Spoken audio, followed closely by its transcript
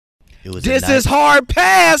This is hard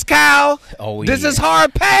pass, Kyle. Oh, this is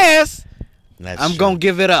hard pass. I'm going to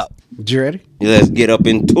give it up. You ready? Let's get up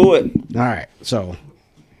into it. All right. So,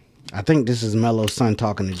 I think this is Melo's son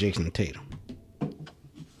talking to Jayson Tatum.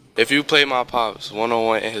 If you play my pops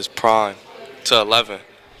one-on-one in his prime to 11,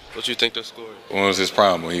 what you think the score is? When was his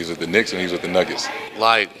prime? When he was with the Knicks and he was with the Nuggets?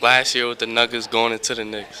 Like last year with the Nuggets going into the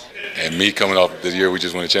Knicks. And me coming off this year we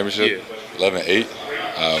just won the championship? Yeah.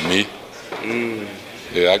 11-8. Me?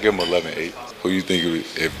 Yeah, I give him 11-8. Who you think it would,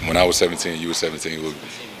 if when I was 17, you were 17, who would be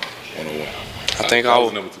 101? I think I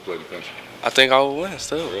would. Number 2 player in the country. I think I would win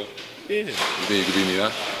still. Really? Yeah. You think you could beat me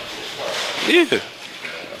now? Yeah.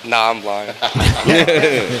 Nah, I'm lying.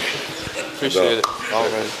 Appreciate it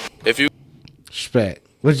already. If you Respect.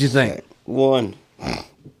 What did you think? One.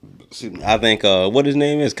 I think what his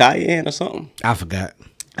name is, Cayenne or something. I forgot.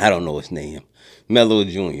 I don't know his name. Melo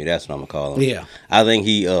Jr. That's what I'm gonna call him. Yeah. I think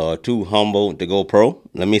he too humble to go pro.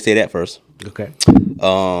 Let me say that first. Okay.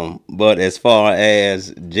 But as far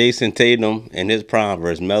as Jayson Tatum in his prime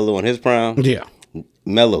versus Melo in his prime, yeah,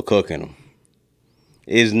 Melo cooking him.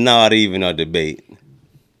 It's not even a debate.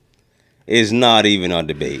 It's not even a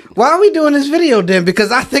debate. Why are we doing this video then?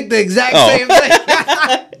 Because I think the exact same thing.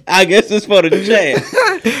 I guess it's for the chat.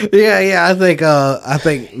 Yeah. I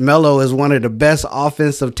think Melo is one of the best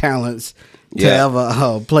offensive talents to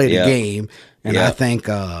ever play the game, and I think,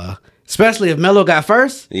 especially if Melo got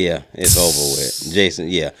first, it's over with.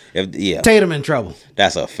 Jayson, Tatum in trouble.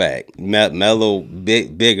 That's a fact. Melo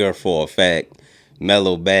bigger for a fact.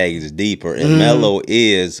 Melo bag is deeper, and Melo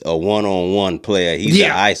is a one-on-one player. He's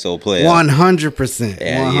an ISO player. 100%.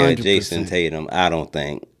 Yeah, Jayson Tatum, I don't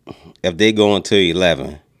think. If they go into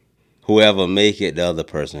 11, whoever make it, the other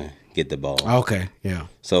person get the ball. Okay, yeah.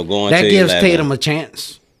 So going that to gives 11, Tatum a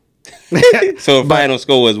chance. So final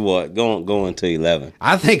score is what? Going to 11.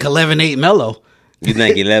 I think 11-8 Melo. You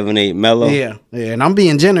think 11-8 Melo? Yeah, and I'm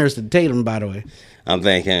being generous to Tatum, by the way. I'm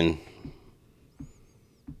thinking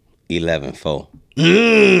 11-4.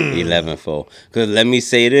 11-4. Because let me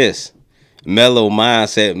say this. Melo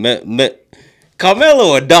mindset.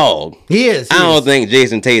 Carmelo a dog. He is. I don't think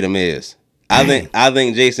Jayson Tatum is. I think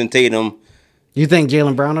Jayson Tatum. You think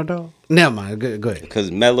Jaylen Brown a dog? Never mind. Go ahead.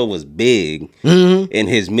 Because Melo was big in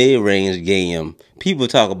his mid-range game. People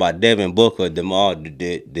talk about Devin Booker, DeMar,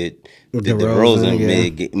 DeRozan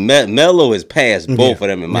big. Melo is past both of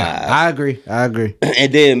them in my eyes. I agree.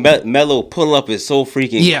 And then Melo pull up is so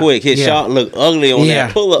freaking quick. His shot look ugly on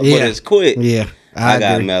that pull up, but it's quick. Yeah, I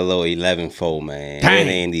got Melo 11-4, man. Dang.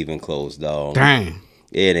 It ain't even close, dog. Dang.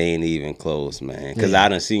 It ain't even close, man. Because I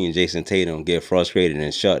done seen Jayson Tatum get frustrated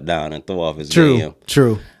and shut down and throw off his game.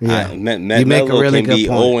 True. Yeah. Melo can be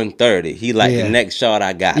 0-30. He like the next shot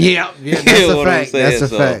I got. Yeah. That's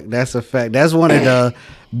a fact. That's one of the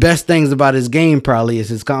best things about his game probably is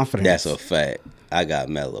his confidence. That's a fact. I got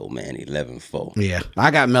Melo, man, 11-4. Yeah.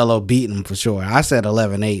 I got Melo beating him for sure. I said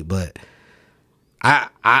 11-8, but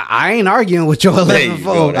I ain't arguing with your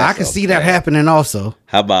 11-4. I can see that happening also.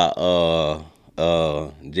 How about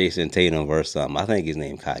Jayson Tatum versus something? I think his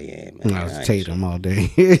name Cayenne, man. No, it's Tatum all day.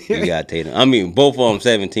 You got Tatum. I mean, both of them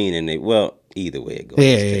 17, and either way it goes.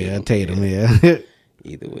 Yeah, Tatum.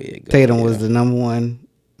 Either way it goes. Tatum was the number one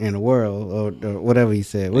in the world, or whatever he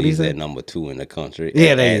said. What did he say? Number 2 in the country.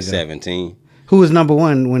 Yeah, at 17. Who was number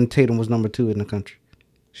 1 when Tatum was number 2 in the country?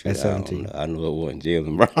 At 17. I know it wasn't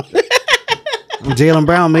Jaylen Brown. Jaylen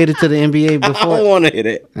Brown made it to the NBA before. I don't want to hear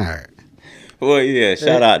that. All right. Well, yeah.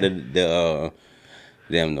 Shout out to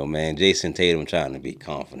them though, man. Jayson Tatum trying to be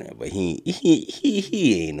confident, but he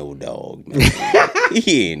ain't no dog, man.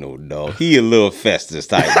 He ain't no dog. He a little Festus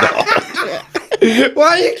type dog.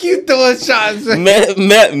 Why you keep throwing shots?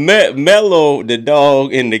 Melo, the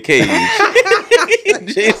dog in the cage.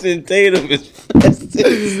 Jayson Tatum is Festus.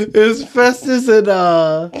 It's Festus and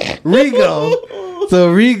Rigo.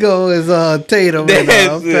 So Rigo is Tatum and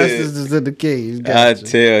Festus is in the cage. Gotcha. I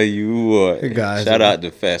tell you what. Gotcha. Shout out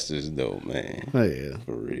to Festus though, man. Oh yeah.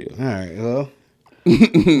 For real. All right, well.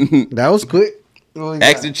 That was quick.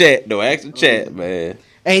 Ask the chat though. Ask the chat, man.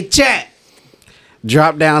 Hey chat.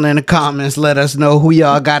 Drop down in the comments. Let us know who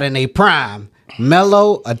y'all got in a prime.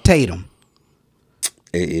 Melo or Tatum?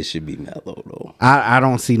 It should be Melo though. I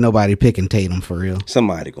don't see nobody picking Tatum for real.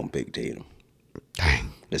 Somebody gonna pick Tatum.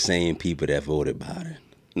 Dang. The same people that voted Biden.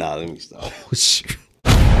 Nah, let me stop.